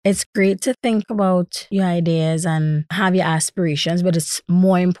It's great to think about your ideas and have your aspirations, but it's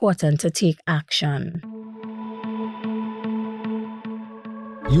more important to take action.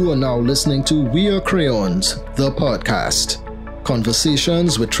 You are now listening to We Are Crayons, the podcast.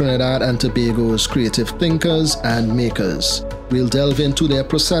 Conversations with Trinidad and Tobago's creative thinkers and makers. We'll delve into their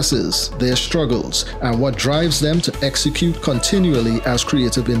processes, their struggles, and what drives them to execute continually as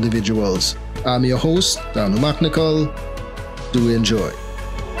creative individuals. I'm your host, Danu McNichol. Do enjoy.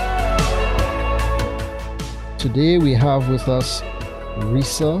 Today we have with us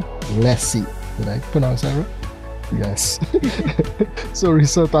Risa Lessie. Did I pronounce that right? Yes. So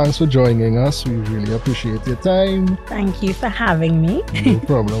Risa, thanks for joining us. We really appreciate your time. Thank you for having me. No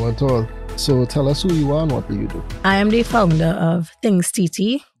problem at all. So tell us who you are and what do you do? I am the founder of Things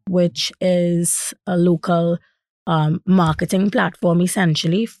TT, which is a local marketing platform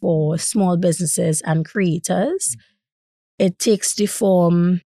essentially for small businesses and creators. It takes the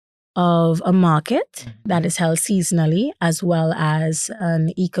form of a market that is held seasonally, as well as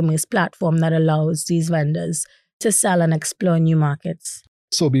an e-commerce platform that allows these vendors to sell and explore new markets.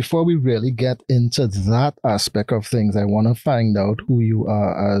 So before we really get into that aspect of things, I want to find out who you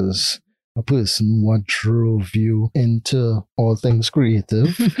are as a person. What drove you into all things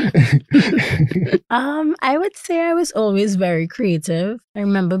creative? I would say I was always very creative. I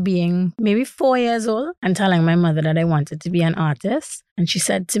remember being maybe 4 years old and telling my mother that I wanted to be an artist. And she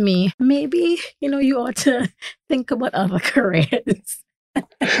said to me, maybe, you ought to think about other careers.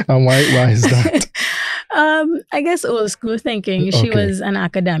 And why is that? I guess old school thinking. She was an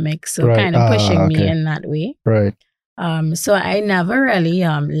academic, so Right. kind of pushing me Okay. in that way. Right. So I never really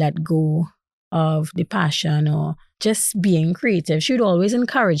let go of the passion or just being creative. She'd always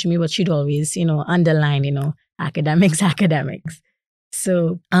encourage me, but she'd always, underline, academics.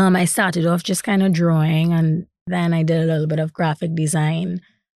 So I started off just kind of drawing, and then I did a little bit of graphic design,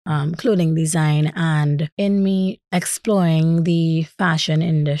 clothing design, and in me exploring the fashion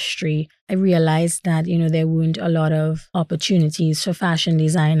industry, I realized that, there weren't a lot of opportunities for fashion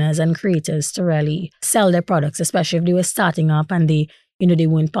designers and creators to really sell their products, especially if they were starting up and they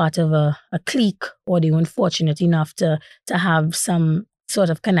weren't part of a clique, or they weren't fortunate enough to have some sort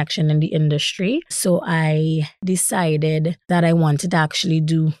of connection in the industry. So I decided that I wanted to actually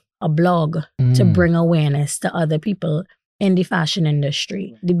do a blog to bring awareness to other people in the fashion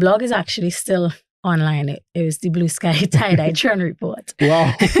industry. The blog is actually still online. It was the Blue Sky Tie-Dye Trend Report.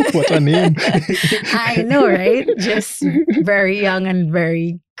 Wow, what a name. I know, right? Just very young and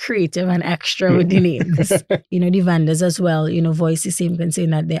very creative and extra with the names. The vendors as well, voice the same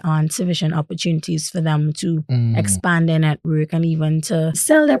concern that there aren't sufficient opportunities for them to expand their network and even to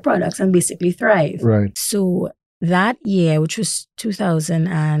sell their products and basically thrive. Right. So that year, which was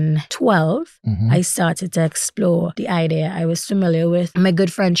 2012, I started to explore the idea. I was familiar with my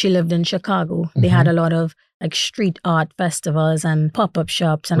good friend. She lived in Chicago. They had a lot of street art festivals and pop-up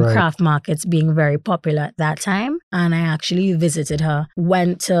shops and craft markets being very popular at that time. And I actually visited her,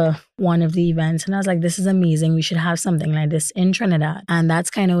 went to one of the events, and I was like, this is amazing. We should have something like this in Trinidad. And that's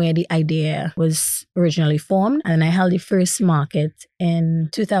kind of where the idea was originally formed. And I held the first market in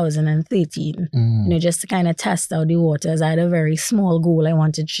 2013, just to kind of test out the waters. I had a very small goal. I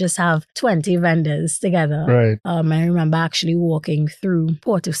wanted to just have 20 vendors together. Right. I remember actually walking through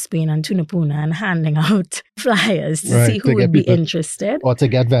Port of Spain and Tunapuna and handing out flyers to see who would be interested. Or to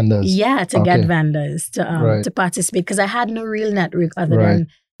get vendors. Yeah, to get vendors to participate, because I had no real network other than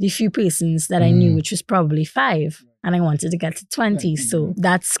the few persons that I knew, which was probably 5. And I wanted to get to 20. So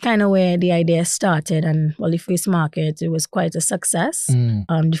that's kind of where the idea started. And the first market, it was quite a success.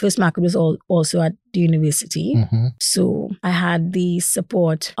 The first market was also at the university. So I had the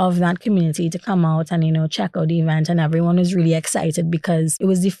support of that community to come out and, check out the event. And everyone was really excited because it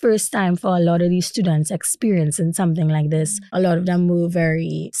was the first time for a lot of these students experiencing something like this. A lot of them were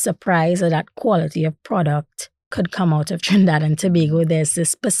very surprised at that quality of product could come out of Trinidad and Tobago. There's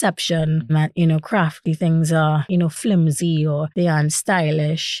this perception that, crafty things are, flimsy or they aren't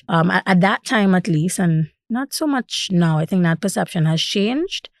stylish. At that time, at least, and not so much now. I think that perception has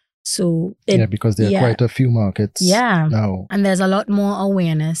changed. So because there are quite a few markets now. And there's a lot more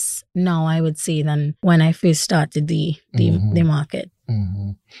awareness now, I would say, than when I first started the market.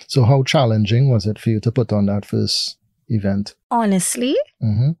 So how challenging was it for you to put on that first event? Honestly,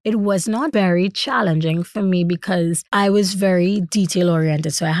 it was not very challenging for me because I was very detail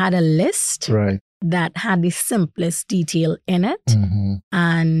oriented. So I had a list. Right. that had the simplest detail in it. Mm-hmm.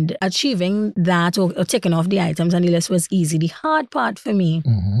 And achieving that or taking off the items on the list was easy. The hard part for me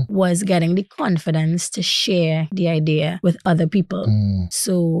was getting the confidence to share the idea with other people.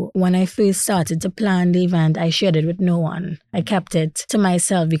 So when I first started to plan the event, I shared it with no one. I kept it to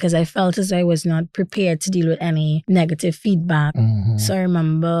myself because I felt as though I was not prepared to deal with any negative feedback. So I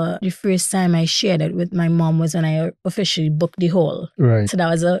remember the first time I shared it with my mom was when I officially booked the hall. Right. So that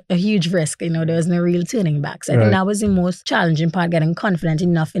was a huge risk. There was no real turning back. So I think that was the most challenging part, getting confident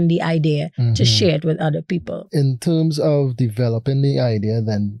enough in the idea to share it with other people. In terms of developing the idea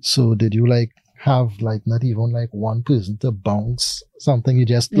then, so did you have not even one person to bounce something? You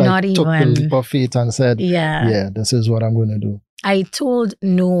just took the leap of faith and said, yeah, this is what I'm going to do. I told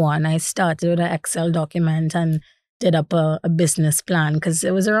no one. I started with an Excel document and did up a business plan because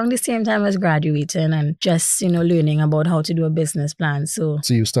it was around the same time as graduating and just, learning about how to do a business plan. So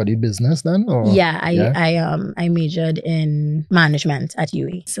you studied business then? Or? Yeah, I majored in management at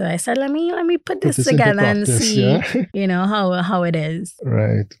UWI. So I said, let me put this together and see, how it is.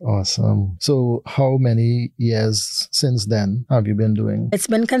 Right. Awesome. So how many years since then have you been doing? It's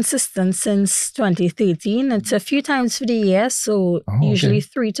been consistent since 2013. It's a few times for the year. So usually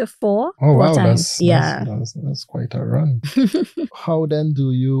 3 to 4. Oh, wow. Times. That's quite a run. How then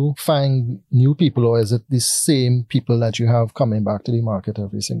do you find new people, or is it the same people that you have coming back to the market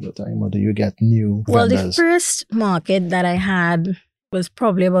every single time, or do you get new vendors? Well, the first market that I had was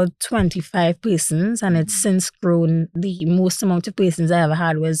probably about 25 persons, and it's since grown. The most amount of persons I ever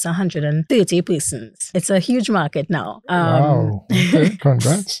had was 130 persons. It's a huge market now. Wow. Okay.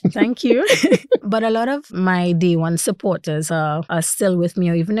 Congrats. Thank you. But a lot of my day one supporters are still with me,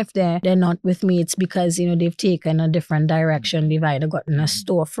 or even if they're not with me, it's because, they've taken a different direction. They've either gotten a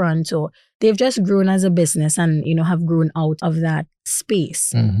storefront or they've just grown as a business and, have grown out of that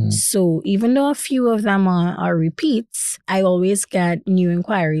space. So even though a few of them are repeats, I always get new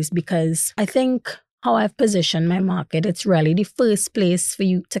inquiries because I think how I've positioned my market, it's really the first place for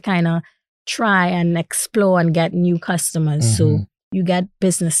you to kind of try and explore and get new customers. So you get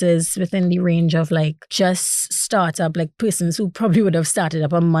businesses within the range of just startup, persons who probably would have started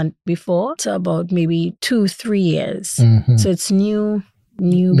up a month before to about maybe 2-3 years. So it's new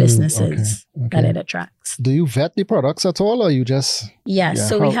businesses that it attracts. Do you vet the products at all, or you just... Yes,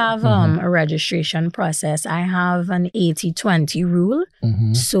 so we have a registration process. I have an 80-20 rule.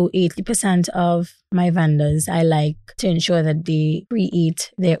 So 80% of my vendors, I like to ensure that they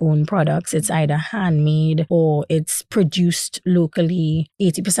create their own products. It's either handmade or it's produced locally.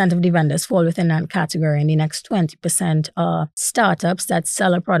 80% of the vendors fall within that category, and the next 20% are startups that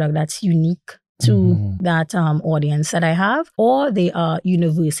sell a product that's unique to that audience that I have, or they are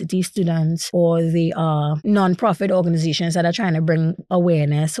university students, or they are non-profit organizations that are trying to bring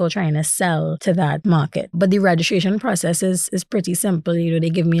awareness or trying to sell to that market. But the registration process is pretty simple.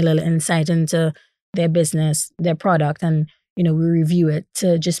 They give me a little insight into their business, their product, and we review it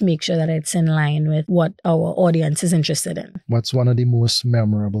to just make sure that it's in line with what our audience is interested in. What's one of the most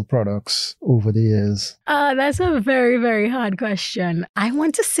memorable products over the years? That's a very, very hard question. I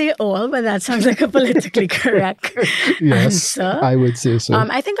want to say all, but that sounds like a politically correct Yes, answer. I would say so.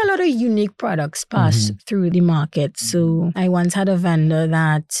 I think a lot of unique products pass through the market. So I once had a vendor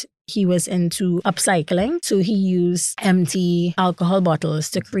that he was into upcycling. So he used empty alcohol bottles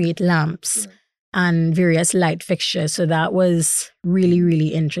to create lamps and various light fixtures. So that was really,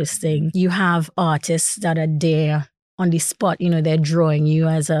 really interesting. You have artists that are there on the spot, they're drawing you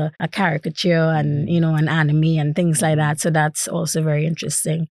as a caricature and, an anime and things like that. So that's also very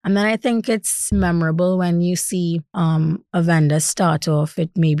interesting. And then I think it's memorable when you see a vendor start off with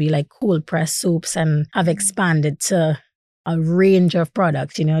maybe cold press soaps and have expanded to a range of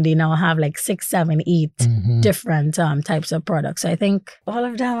products. They now have 6, 7, 8 different types of products. So I think all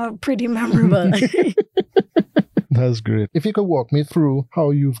of them are pretty memorable. That's great. If you could walk me through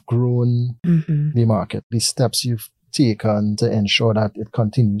how you've grown the market, the steps you've taken to ensure that it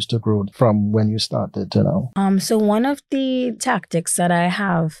continues to grow from when you started to now? So one of the tactics that I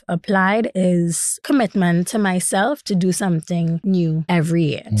have applied is commitment to myself to do something new every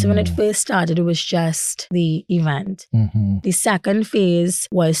year. So when it first started, it was just the event. The second phase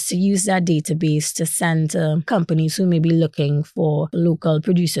was to use that database to send to companies who may be looking for local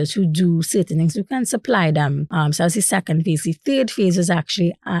producers who do certain things, who can supply them. So that's the second phase. The third phase was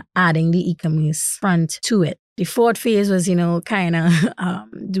actually adding the e-commerce front to it. The fourth phase was,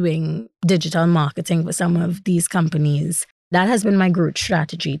 doing digital marketing for some of these companies. That has been my growth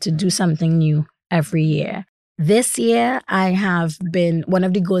strategy, to do something new every year. This year, one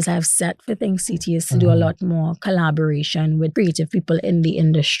of the goals I've set for Think City is to do a lot more collaboration with creative people in the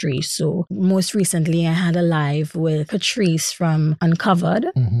industry. So most recently, I had a live with Patrice from Uncovered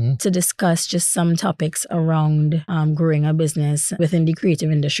to discuss just some topics around growing a business within the creative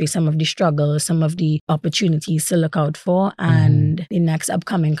industry, some of the struggles, some of the opportunities to look out for. And the next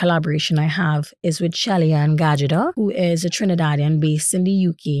upcoming collaboration I have is with Shelly-Ann Gadgeta, who is a Trinidadian based in the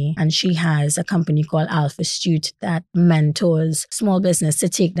UK. And she has a company called Alpha Studio that mentors small business to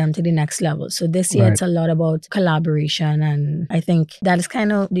take them to the next level. So this year it's a lot about collaboration, and I think that is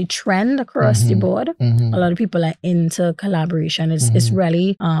kind of the trend across the board. A lot of people are into collaboration. It's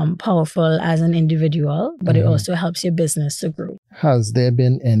really powerful as an individual, but it also helps your business to grow. Has there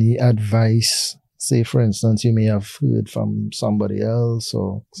been any advice? Say, for instance, you may have heard from somebody else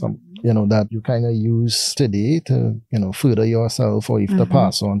or some, that you kind of use today to, further yourself or if to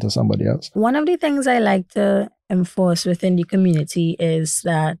pass on to somebody else. One of the things I like to enforce within the community is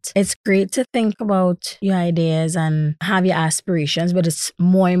that it's great to think about your ideas and have your aspirations, but it's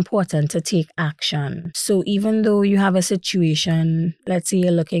more important to take action. So even though you have a situation, let's say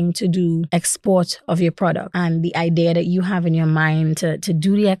you're looking to do export of your product, and the idea that you have in your mind to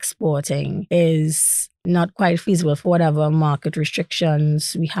do the exporting is not quite feasible for whatever market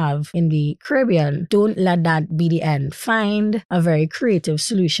restrictions we have in the Caribbean, don't let that be the end. Find a very creative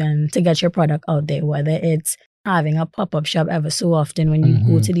solution to get your product out there, whether it's having a pop-up shop ever so often when you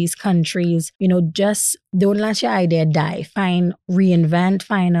go to these countries. Just don't let your idea die. Find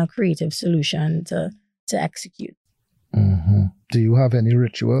a creative solution to execute. Do you have any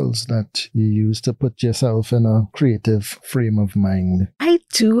rituals that you use to put yourself in a creative frame of mind? I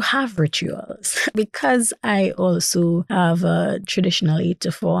do have rituals because I also have a traditional 8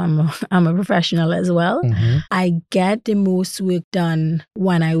 to 4. I'm a professional as well. I get the most work done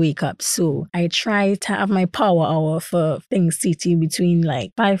when I wake up. So I try to have my power hour for Think City between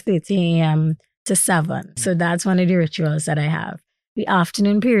like 5:30 a.m. to 7. So that's one of the rituals that I have. The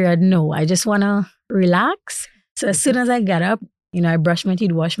afternoon period, no, I just want to relax. So as soon as I get up, I brush my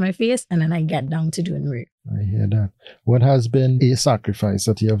teeth, wash my face, and then I get down to doing work. I hear that. What has been a sacrifice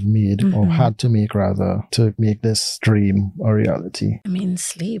that you have made or had to make rather to make this dream a reality?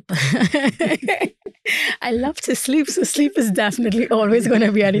 Sleep. I love to sleep, so sleep is definitely always going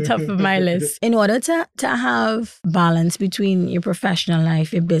to be at the top of my list. In order to have balance between your professional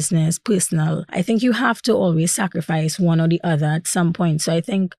life, your business, personal, I think you have to always sacrifice one or the other at some point. So I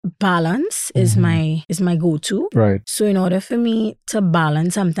think balance is my go-to. Right. So in order for me to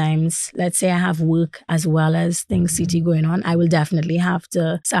balance, sometimes, let's say I have work as well as Think City going on, I will definitely have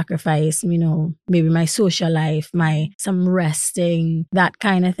to sacrifice, maybe my social life, some resting, that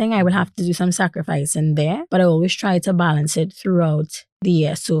kind of thing. I will have to do some sacrifice in there, but I always try to balance it throughout the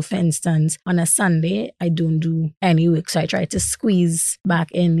year. So for instance, on a Sunday, I don't do any work. So I try to squeeze back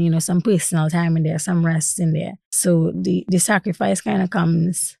in, some personal time in there, some rest in there. So the sacrifice kind of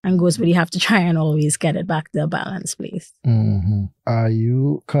comes and goes, but you have to try and always get it back to a balanced place. Are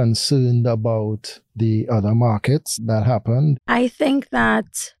you concerned about the other markets that happened? I think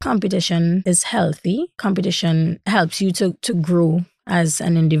that competition is healthy. Competition helps you to grow as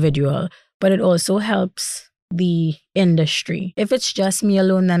an individual, but it also helps the industry. If it's just me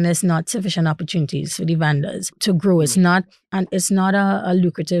alone, then there's not sufficient opportunities for the vendors to grow. It's not a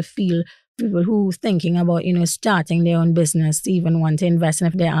lucrative field. People who thinking about, starting their own business, even want to invest,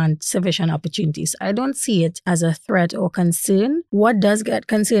 and if there aren't sufficient opportunities. I don't see it as a threat or concern. What does get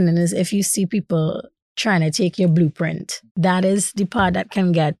concerning is if you see people trying to take your blueprint. That is the part that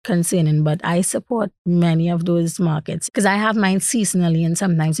can get concerning, but I support many of those markets because I have mine seasonally, and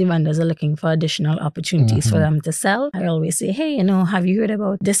sometimes the vendors are looking for additional opportunities for them to sell. I always say, hey, have you heard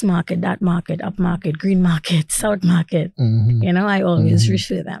about this market, that market, up market, green market, south market? I always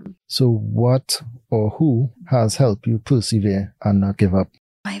refer them. So what or who has helped you persevere and not give up?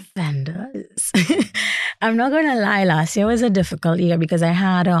 My vendors. I'm not going to lie, last year was a difficult year because I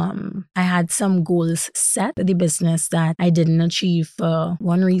had some goals set for the business that I didn't achieve for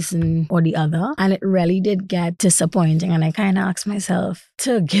one reason or the other. And it really did get disappointing. And I kind of asked myself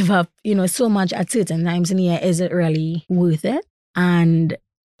to give up, so much at certain times in the year. Is it really worth it? And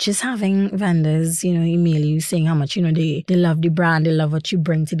just having vendors, email you saying how much, they love the brand, they love what you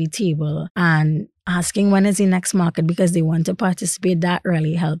bring to the table, and asking when is the next market because they want to participate, that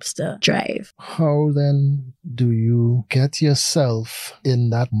really helps to drive. How then do you get yourself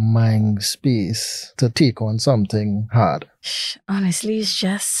in that mind space to take on something hard? Honestly, it's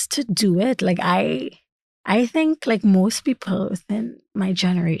just to do it. Like I think like most people within my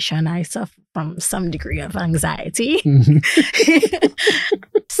generation, I suffer from some degree of anxiety.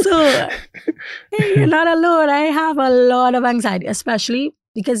 So, You're not alone. I have a lot of anxiety, especially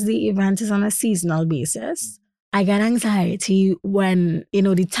because the event is on a seasonal basis. I get anxiety when,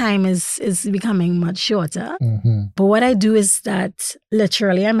 the time is becoming much shorter. Mm-hmm. But what I do is that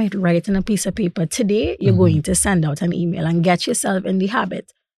literally I might write in a piece of paper, today you're going to send out an email, and get yourself in the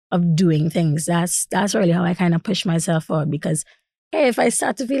habit of doing things. That's really how I kind of push myself forward, because hey, if I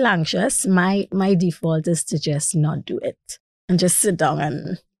start to feel anxious, my default is to just not do it and just sit down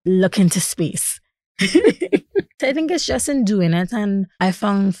and look into space. So I think it's just in doing it. And I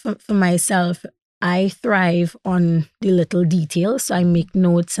found for myself, I thrive on the little details. So I make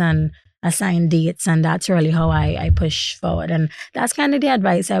notes and assign dates, and that's really how I push forward. And that's kind of the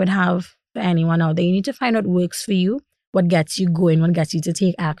advice I would have for anyone out there. You need to find what works for you, what gets you going, what gets you to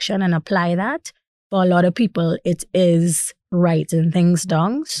take action, and apply that. For a lot of people, it is writing things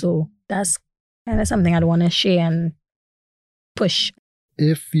down. So that's kind of something I'd want to share and push.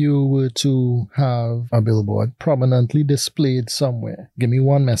 If you were to have a billboard prominently displayed somewhere, give me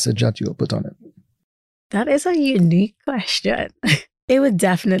one message that you'll put on it. That is a unique question. It would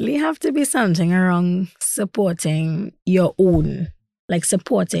definitely have to be something around supporting your own, like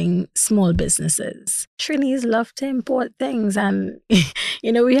supporting small businesses. Trinis love to import things, and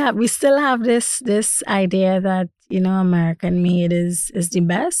we still have this idea that American made is the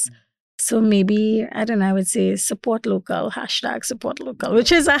best. So maybe, I don't know, I would say support local, #support local,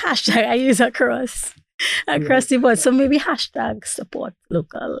 which is a hashtag I use across the board. So maybe #support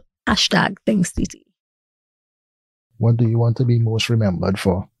local, #ThingsTT. What do you want to be most remembered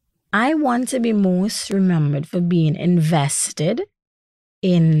for? I want to be most remembered for being invested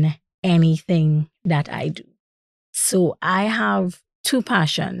in anything that I do. So I have two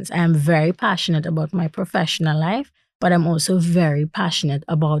passions. I am very passionate about my professional life, but I'm also very passionate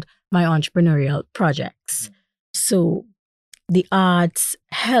about my entrepreneurial projects. So the arts,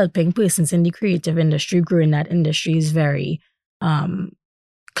 helping persons in the creative industry, grow in that industry is very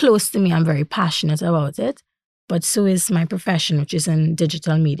close to me. I'm very passionate about it. But so is my profession, which is in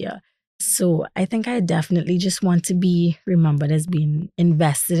digital media. So I think I definitely just want to be remembered as being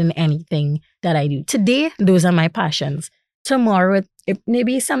invested in anything that I do. Today, those are my passions. Tomorrow, it may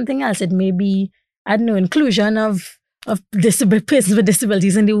be something else. It may be, I don't know, inclusion of persons with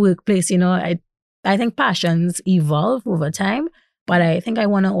disabilities in the workplace. I think passions evolve over time, but I think I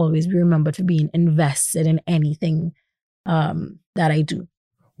want to always be remembered for being invested in anything that I do.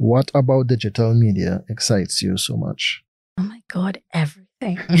 What about digital media excites you so much? Oh my God,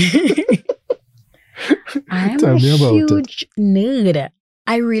 everything. I'm Tell a me about huge nerd.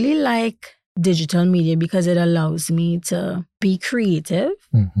 I really like digital media because it allows me to be creative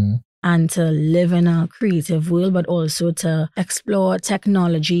and to live in a creative world, but also to explore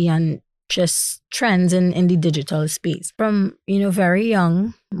technology and just trends in the digital space. From, very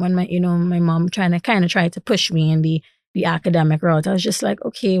young, when my mom tried to push me in the academic route, I was just like,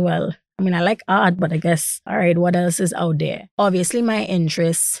 okay, well, I mean, I like art, but I guess, all right, what else is out there? Obviously, my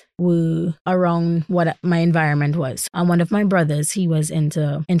interests were around what my environment was. And one of my brothers, he was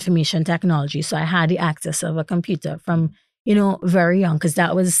into information technology. So I had the access of a computer from, very young, because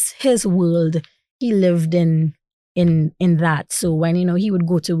that was his world. He lived in that. So when, he would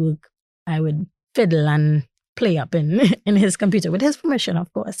go to work, I would fiddle and play up in his computer with his permission,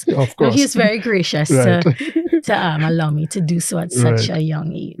 of course. Of course. He's very gracious Right. to allow me to do so at such a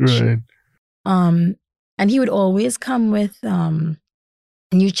young age. Right. And he would always come with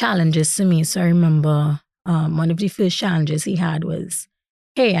new challenges to me. So I remember one of the first challenges he had was,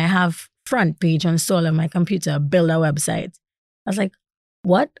 hey, I have front page installed on my computer, build a website. I was like,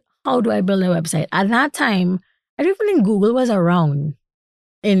 what? How do I build a website? At that time, I don't even think Google was around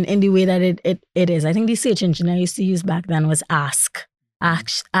in the way that it is. I think the search engine I used to use back then was Ask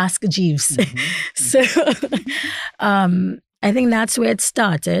Jeeves. So I think that's where it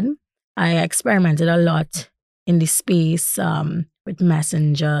started. I experimented a lot in the space with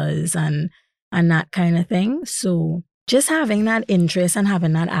messengers and that kind of thing. So just having that interest and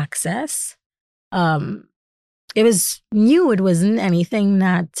having that access, it was new. It wasn't anything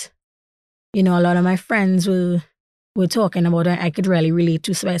that, a lot of my friends were talking about and I could really relate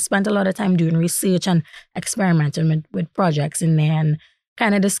to. So I spent a lot of time doing research and experimenting with projects in there and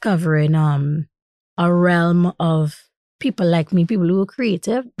kind of discovering a realm of people like me, people who were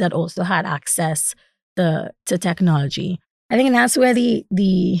creative that also had access to technology. I think that's where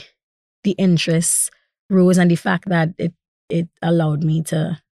the interest rose, and the fact that it allowed me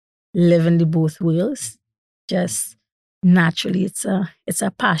to live in the both worlds. Just naturally, it's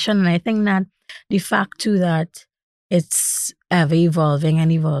a passion, and I think that the fact too that it's ever evolving and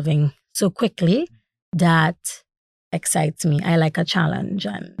evolving so quickly, that excites me. I like a challenge,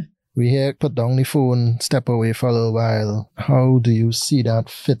 and We here put down the phone, step away for a little while. How do you see that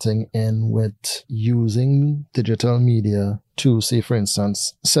fitting in with using digital media to, say, for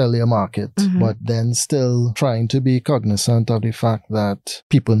instance, sell your market, but then still trying to be cognizant of the fact that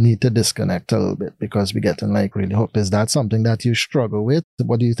people need to disconnect a little bit because we're getting like really hooked? Is that something that you struggle with?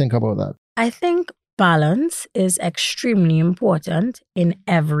 What do you think about that? I think balance is extremely important in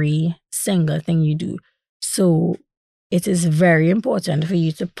every single thing you do. So it is very important for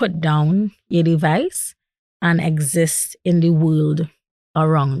you to put down your device and exist in the world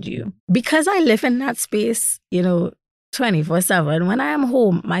around you. Because I live in that space, 24/7. When I am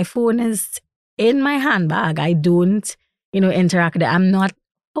home, my phone is in my handbag. I don't, interact with it. I'm not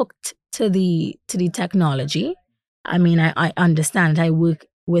hooked to the technology. I mean, I understand I work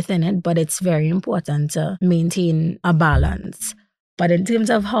within it, but it's very important to maintain a balance. But in terms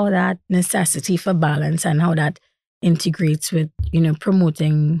of how that necessity for balance and how that integrates with,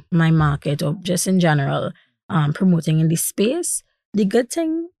 promoting my market or just in general, promoting in this space, the good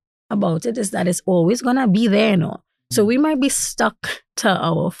thing about it is that it's always going to be there, So we might be stuck to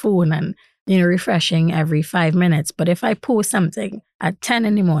our phone and, refreshing every 5 minutes. But if I post something at 10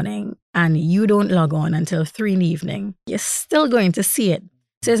 in the morning and you don't log on until 3 in the evening, you're still going to see it.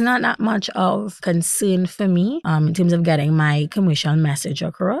 So it's not that much of concern for me in terms of getting my commercial message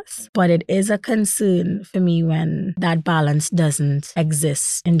across, but it is a concern for me when that balance doesn't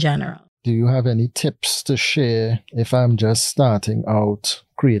exist in general. Do you have any tips to share if I'm just starting out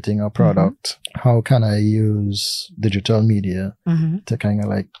creating a product? How can I use digital media to kind of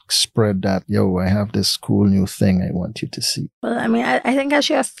like spread that, I have this cool new thing I want you to see? Well, I mean, I think I'll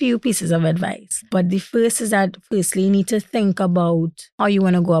share a few pieces of advice. But the first is that firstly, you need to think about how you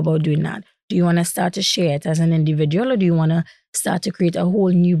want to go about doing that. Do you want to start to share it as an individual, or do you want to start to create a whole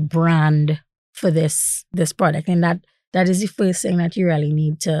new brand for this product? And that is the first thing that you really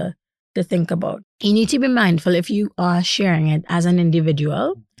need to think about. You need to be mindful if you are sharing it as an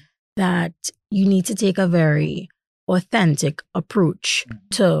individual that you need to take a very authentic approach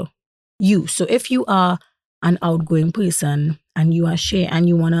to you. So if you are an outgoing person and you are and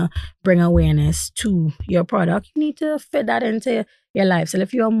you want to bring awareness to your product, you need to fit that into your lifestyle.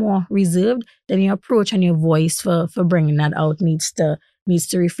 If you are more reserved, then your approach and your voice for bringing that out needs to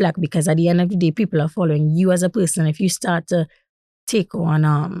reflect, because at the end of the day, people are following you as a person. If you start to take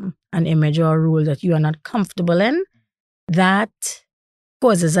on an image or a role that you are not comfortable in, that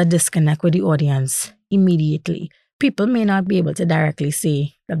causes a disconnect with the audience immediately. People may not be able to directly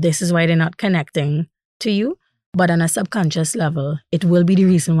say that this is why they're not connecting to you, but on a subconscious level, it will be the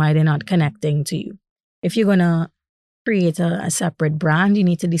reason why they're not connecting to you. If you're going to create a separate brand, you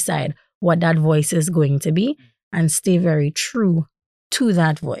need to decide what that voice is going to be and stay very true to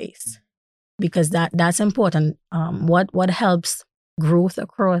that voice, because that's important. What helps growth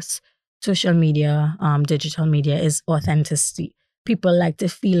across social media, digital media, is authenticity. People like to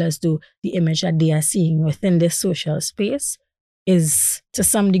feel as though the image that they are seeing within this social space is to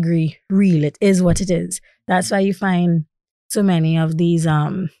some degree real. It is what it is. That's why you find so many of these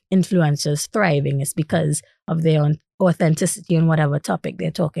influencers thriving. It's because of their authenticity on whatever topic they're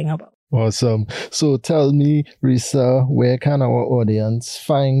talking about. Awesome. So tell me, Risa, where can our audience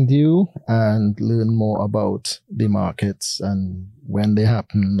find you and learn more about the markets and when they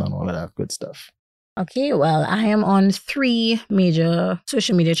happen and all of that good stuff? Okay, well, I am on 3 major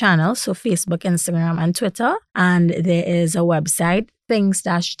social media channels, so Facebook, Instagram, and Twitter. And there is a website,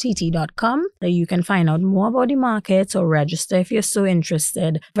 things-tt.com, that you can find out more about the markets or register if you're so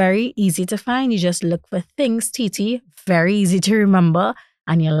interested. Very easy to find. You just look for Things TT, very easy to remember,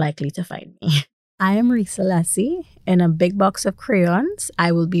 and you're likely to find me. I am Risa Lassie. In a big box of crayons,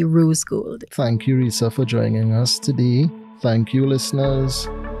 I will be rose gold. Thank you, Risa, for joining us today. Thank you, listeners,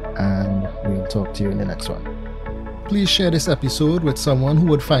 and we'll talk to you in the next one. Please share this episode with someone who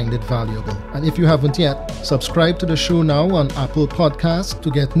would find it valuable. And if you haven't yet, subscribe to the show now on Apple Podcasts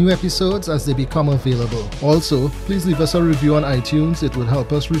to get new episodes as they become available. Also, please leave us a review on iTunes. It would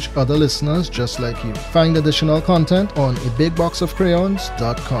help us reach other listeners just like you. Find additional content on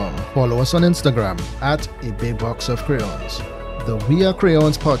abigboxofcrayons.com. Follow us on Instagram at abigboxofcrayons. The We Are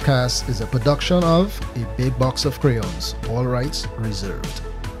Crayons podcast is a production of A Big Box of Crayons. All rights reserved.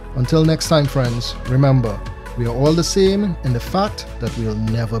 Until next time, friends, remember, we are all the same in the fact that we'll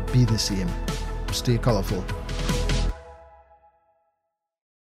never be the same. Stay colorful.